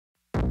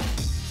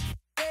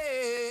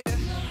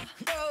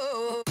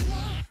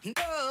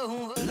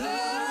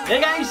Hey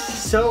guys!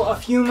 So a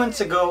few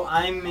months ago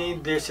I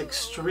made this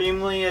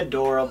extremely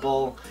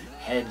adorable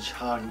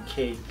hedgehog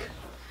cake.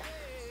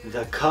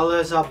 The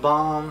colors are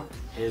bomb,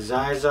 his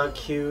eyes are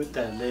cute,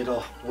 that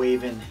little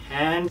waving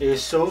hand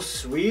is so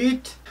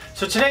sweet.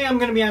 So today I'm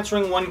going to be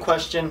answering one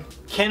question.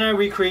 Can I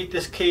recreate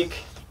this cake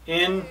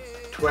in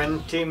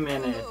 20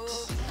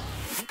 minutes?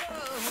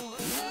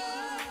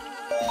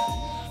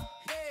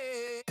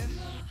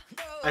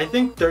 I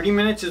think 30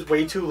 minutes is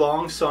way too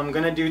long, so I'm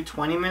gonna do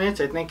 20 minutes.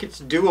 I think it's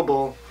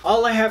doable.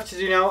 All I have to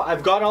do now,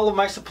 I've got all of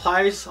my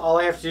supplies. All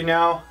I have to do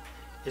now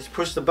is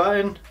push the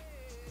button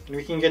and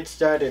we can get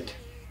started.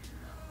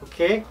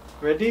 Okay,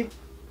 ready?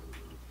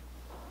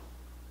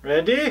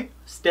 Ready,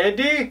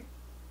 steady,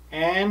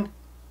 and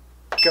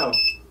go.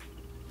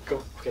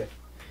 Go, okay.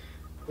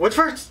 What's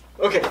first?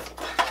 Okay,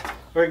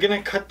 we're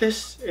gonna cut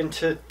this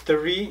into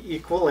 3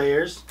 equal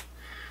layers.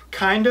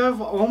 Kind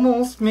of,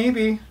 almost,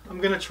 maybe.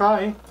 I'm gonna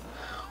try.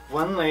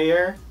 1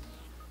 layer,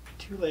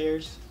 2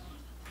 layers.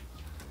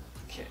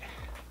 Okay.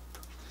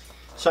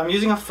 So I'm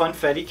using a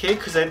funfetti cake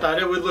because I thought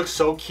it would look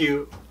so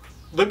cute.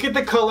 Look at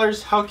the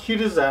colors, how cute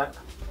is that?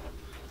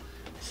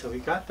 So we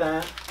got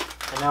that.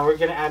 And now we're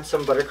gonna add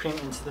some buttercream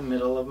into the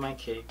middle of my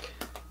cake.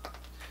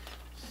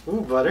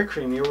 Ooh,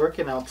 buttercream, you're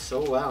working out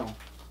so well.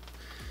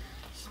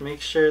 Just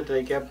make sure that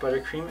I get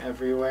buttercream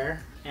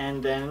everywhere.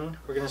 And then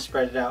we're gonna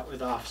spread it out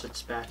with an offset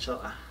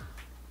spatula.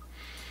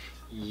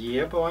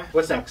 Yeah, boy.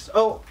 What's next?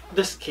 Oh,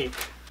 this cake.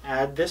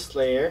 Add this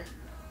layer.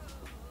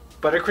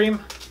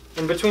 Buttercream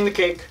in between the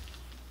cake.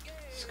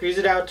 Squeeze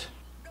it out.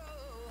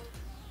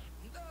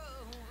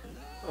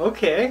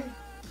 Okay.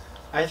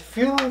 I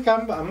feel like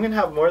I'm gonna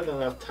have more than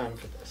enough time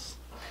for this.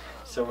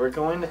 So we're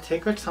going to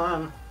take our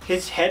time.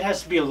 His head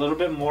has to be a little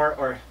bit more,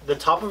 or the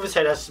top of his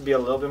head has to be a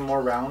little bit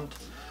more round.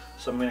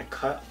 So I'm gonna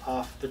cut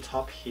off the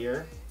top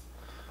here.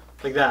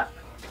 Like that.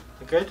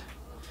 Good?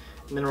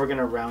 And then we're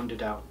gonna round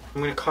it out.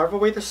 I'm gonna carve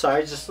away the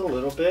sides just a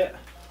little bit,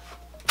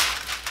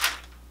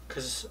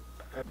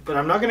 but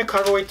I'm not gonna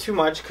carve away too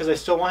much because I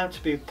still want it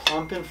to be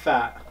plump and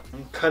fat.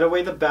 And cut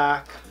away the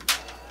back,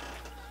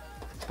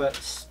 but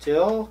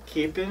still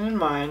keeping in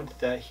mind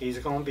that he's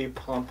gonna be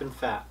plump and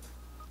fat.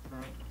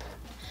 Right.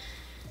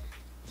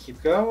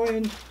 Keep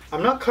going.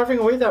 I'm not carving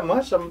away that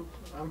much. I'm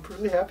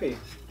pretty happy.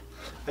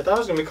 I thought I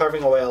was gonna be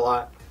carving away a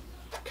lot.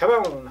 Come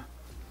on.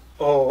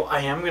 Oh,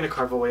 I am gonna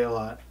carve away a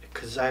lot,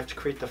 because I have to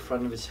create the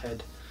front of his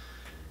head,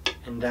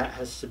 and that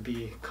has to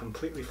be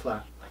completely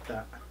flat like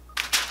that.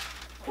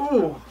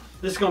 Ooh,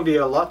 this is gonna be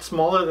a lot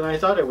smaller than I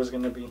thought it was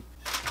gonna be.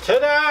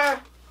 Ta-da!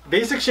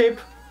 Basic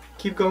shape.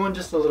 Keep going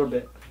just a little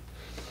bit.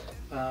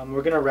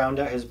 We're gonna round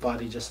out his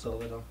body just a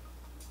little.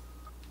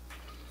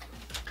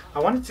 I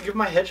wanted to give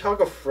my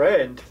hedgehog a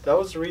friend. That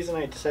was the reason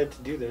I decided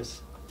to do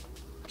this.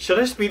 Should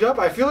I speed up?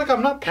 I feel like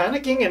I'm not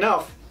panicking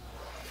enough.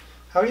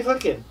 How are you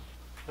looking?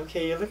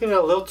 Okay, you're looking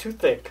a little too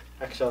thick,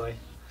 actually.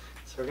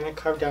 So we're gonna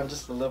carve down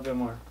just a little bit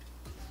more.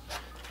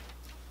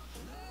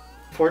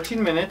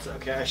 14 minutes.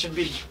 Okay, I should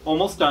be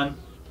almost done.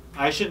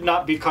 I should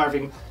not be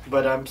carving,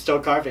 but I'm still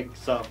carving,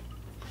 so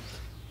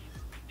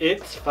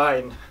it's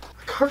fine.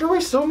 I carved away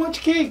so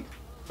much cake.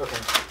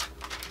 Okay.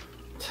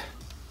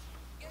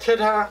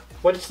 Ta-da!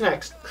 What's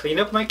next? Clean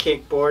up my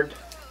cake board.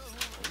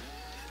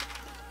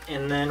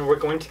 And then we're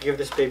going to give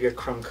this baby a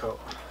crumb coat.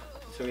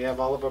 So we have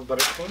all of our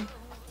buttercream.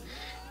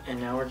 And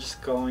now we're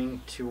just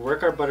going to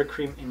work our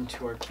buttercream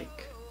into our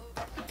cake.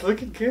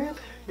 Looking good.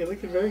 You're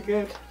looking very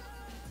good.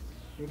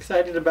 I'm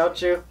excited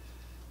about you.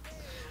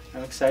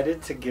 I'm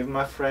excited to give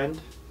my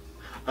friend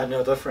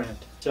another friend.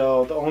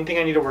 So the only thing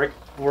I need to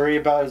worry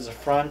about is the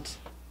front.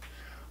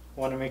 I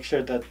want to make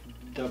sure that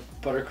the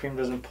buttercream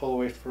doesn't pull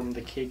away from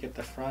the cake at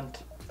the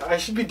front. I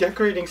should be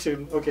decorating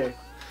soon. Okay.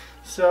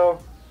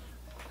 So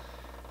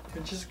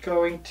we're just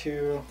going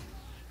to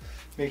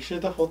make sure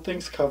the whole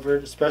thing's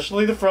covered,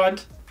 especially the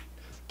front.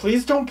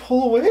 Please don't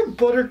pull away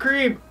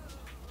buttercream.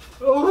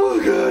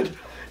 Oh, good.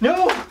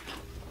 No.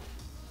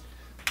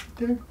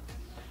 There.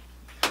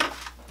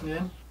 And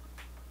then.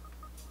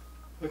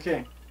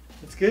 Okay.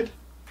 It's good.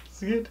 It's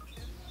good.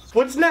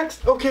 What's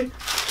next? Okay.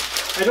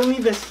 I don't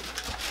need this.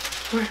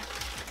 Where?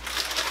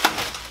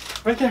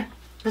 Right there.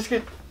 That's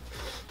good.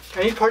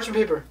 I need parchment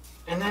paper.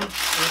 And then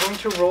I'm going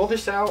to roll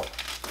this out.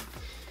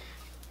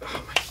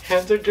 Oh, my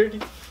hands are dirty.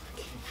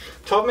 Okay.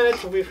 12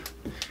 minutes will be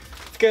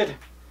good.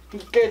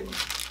 Good.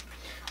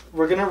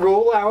 We're gonna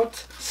roll out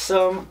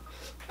some,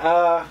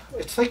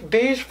 it's like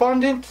beige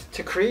fondant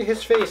to create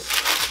his face.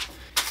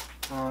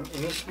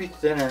 It needs to be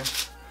thinner.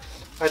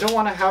 I don't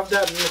want to have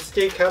that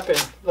mistake happen,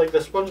 like the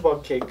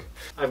SpongeBob cake.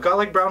 I've got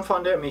like brown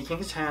fondant making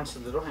his hands,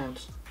 little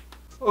hands.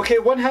 Okay,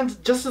 one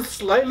hand just a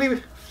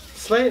slightest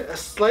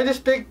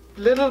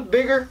little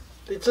bigger.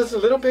 It's just a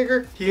little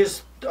bigger. He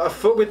is a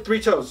foot with 3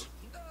 toes.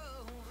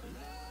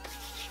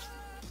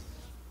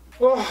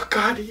 Oh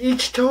God,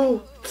 each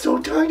toe, so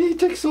tiny, it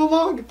takes so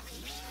long.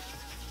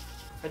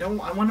 I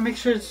want to make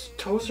sure his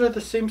toes are the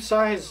same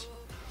size.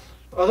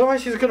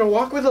 Otherwise he's gonna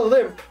walk with a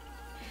limp.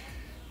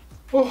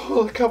 Oh,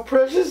 look how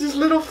precious his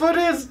little foot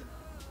is.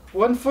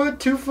 1 foot,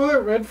 2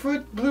 foot, red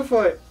foot, blue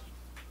foot.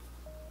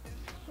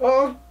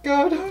 Oh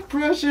God, how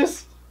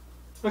precious.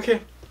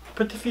 Okay,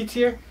 put the feet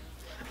here.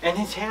 And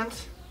his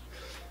hands.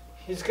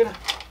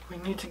 We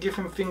need to give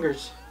him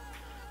fingers.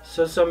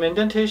 So some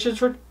indentations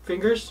for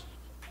fingers.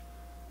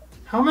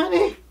 How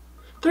many?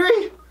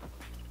 3.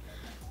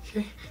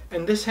 Okay,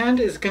 and this hand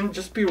is gonna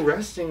just be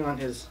resting on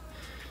his.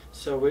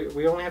 So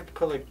we only have to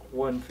put like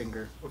 1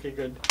 finger. Okay,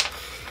 good.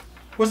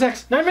 What's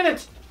next? 9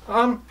 minutes!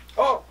 Oh,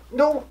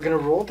 no! We're gonna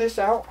roll this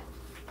out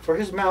for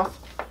his mouth.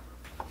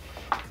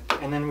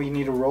 And then we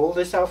need to roll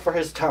this out for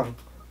his tongue.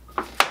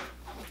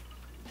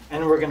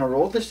 And we're gonna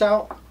roll this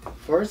out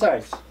for his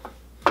eyes.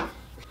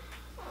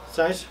 His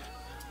eyes.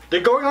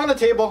 They're going on the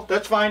table.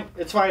 That's fine.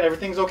 It's fine.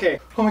 Everything's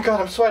okay. Oh my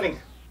God, I'm sweating.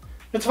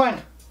 It's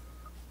fine.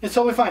 It's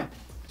totally fine.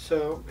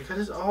 So, we got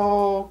his,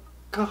 oh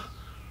God.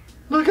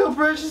 Look how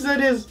precious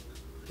that is.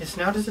 His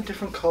snout is a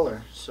different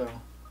color, so.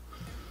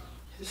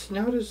 His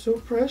snout is so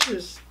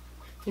precious.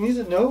 He needs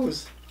a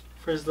nose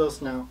for his little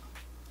snout.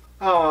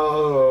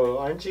 Oh,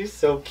 aren't you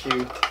so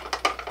cute?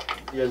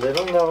 Your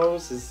little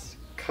nose is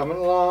coming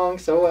along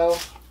so well.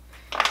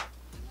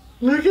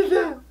 Look at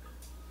that.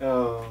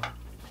 Oh.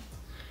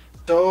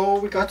 So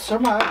we got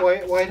some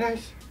white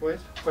eyes.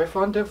 White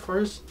fondant for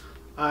his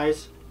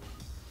eyes.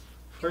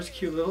 For his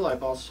cute little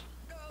eyeballs.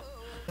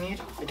 I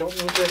don't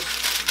need this.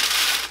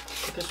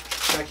 Put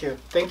this back here.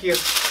 Thank you.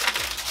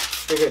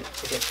 Very good.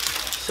 Okay.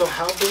 So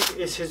how big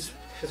is his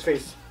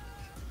face?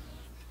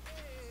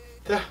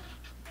 That.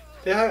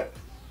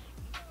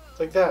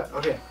 Like that.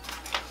 Okay.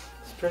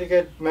 It's pretty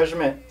good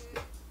measurement.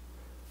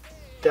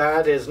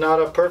 That is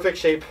not a perfect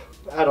shape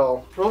at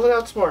all. Roll it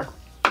out some more.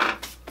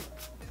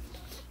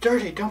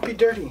 Dirty. Don't be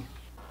dirty.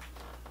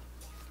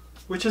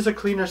 Which is a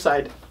cleaner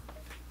side?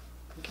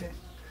 Okay.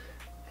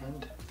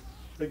 And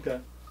like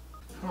that.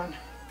 Come on.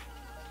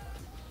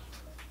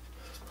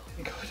 Oh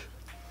my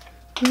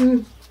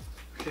God.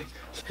 Okay.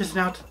 His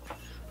snout.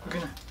 We're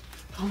gonna.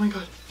 Oh my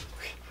God.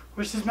 Okay.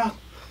 Where's his mouth?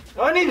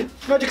 Oh, I need it.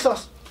 Magic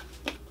sauce.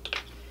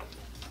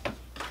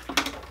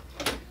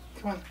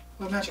 Come on.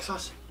 A little magic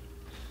sauce.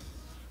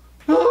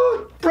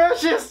 Oh,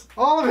 precious.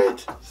 All of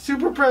it.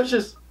 Super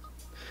precious.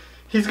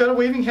 He's got a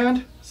waving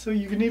hand, so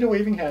you need a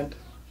waving hand.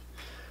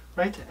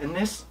 Right? And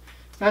this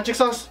magic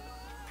sauce.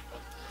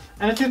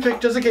 And a toothpick,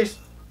 just in case.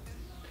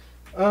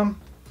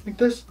 Like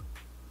this.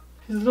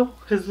 His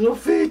little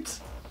feet.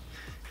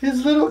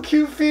 His little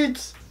cute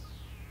feet.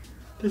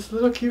 This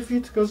little cute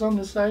feet goes on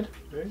this side,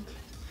 right?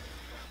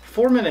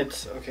 4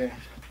 minutes, okay.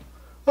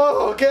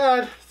 Oh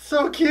God,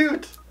 so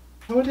cute.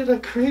 How did I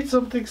create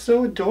something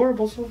so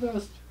adorable so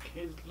fast?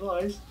 Okay, his little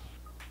eyes.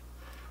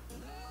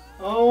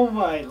 Oh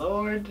my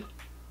Lord.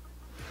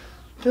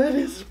 That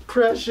is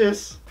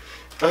precious.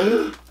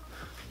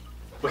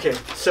 Okay,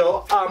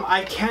 so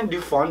I can't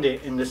do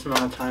fondant in this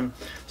amount of time,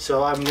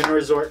 so I'm gonna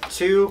resort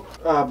to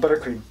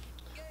buttercream.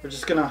 We're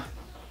just gonna.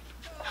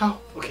 How?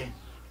 Okay.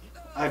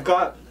 I've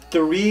got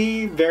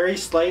 3 very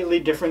slightly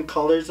different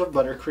colors of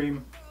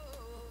buttercream,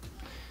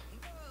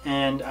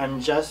 and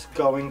I'm just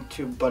going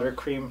to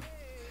buttercream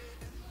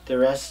the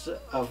rest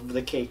of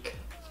the cake.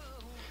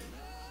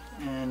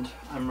 And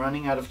I'm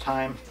running out of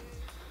time,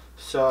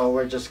 so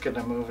we're just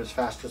gonna move as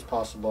fast as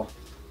possible.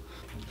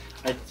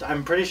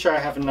 I'm pretty sure I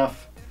have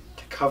enough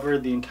to cover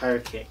the entire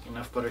cake.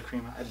 Enough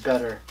buttercream. I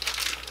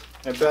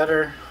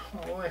better.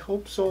 Oh, I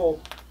hope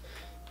so.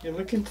 You're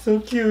looking so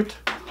cute.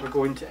 We're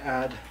going to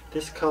add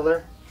this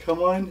color.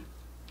 Come on.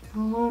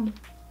 Come on.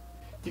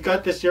 You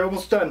got this. You're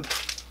almost done.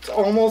 It's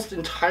almost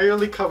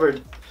entirely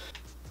covered.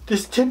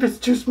 This tip is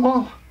too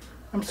small.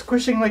 I'm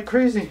squishing like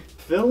crazy.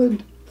 Fill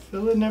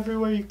in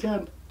everywhere you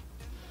can.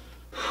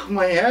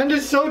 My hand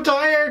is so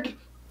tired.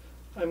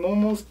 I'm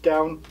almost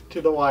down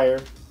to the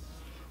wire.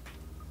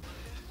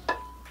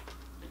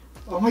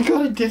 Oh my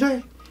God, did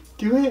I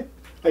do it?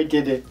 I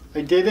did it.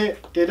 I did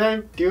it. Did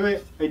I do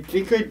it? I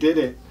think I did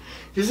it.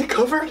 Is it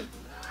covered?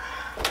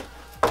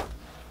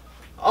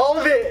 All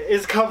of it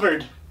is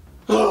covered.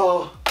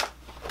 Oh.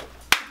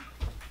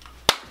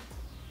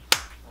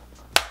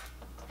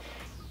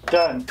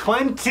 Done.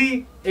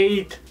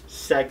 28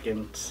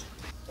 seconds.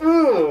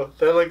 Ooh,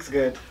 that looks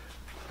good.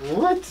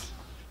 What?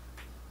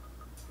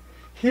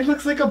 He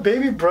looks like a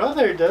baby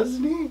brother,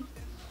 doesn't he?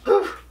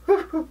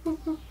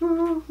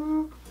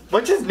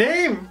 What's his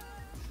name?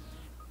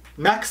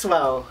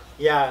 Maxwell.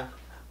 Yeah.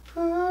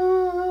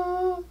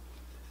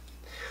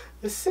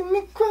 Listen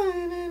me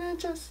crying and I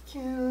just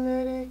can't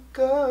let it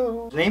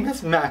go. His name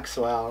is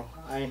Maxwell.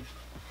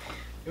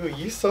 Ooh,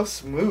 you're so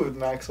smooth,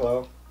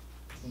 Maxwell.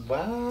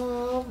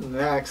 Wow,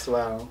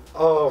 Maxwell.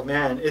 Oh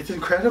man, it's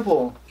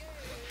incredible.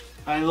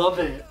 I love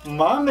it.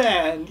 My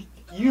man,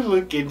 you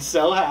looking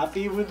so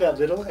happy with that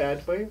little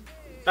hand wave.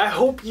 I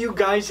hope you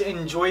guys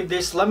enjoyed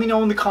this. Let me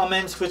know in the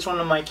comments which one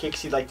of my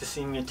cakes you'd like to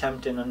see me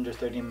attempt in under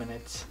 30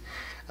 minutes.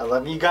 I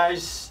love you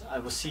guys. I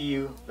will see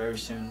you very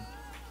soon.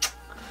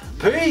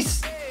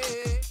 Peace!